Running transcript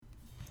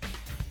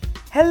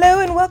Hello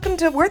and welcome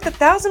to Worth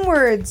 1,000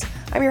 Words.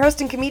 I'm your host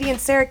and comedian,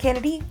 Sarah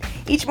Kennedy.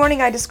 Each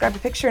morning I describe a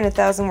picture in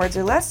 1,000 words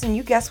or less, and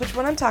you guess which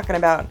one I'm talking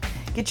about.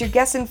 Get your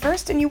guess in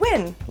first and you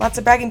win. Lots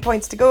of bragging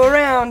points to go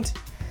around.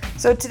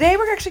 So today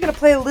we're actually going to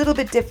play a little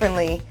bit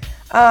differently.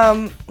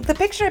 The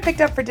picture I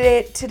picked up for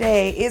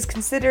today is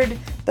considered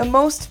the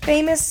most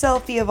famous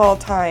selfie of all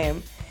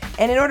time.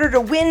 And in order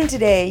to win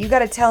today, you got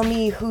to tell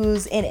me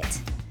who's in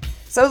it.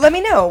 So let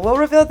me know. We'll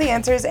reveal the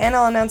answers and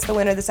I'll announce the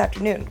winner this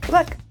afternoon. Good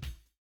luck.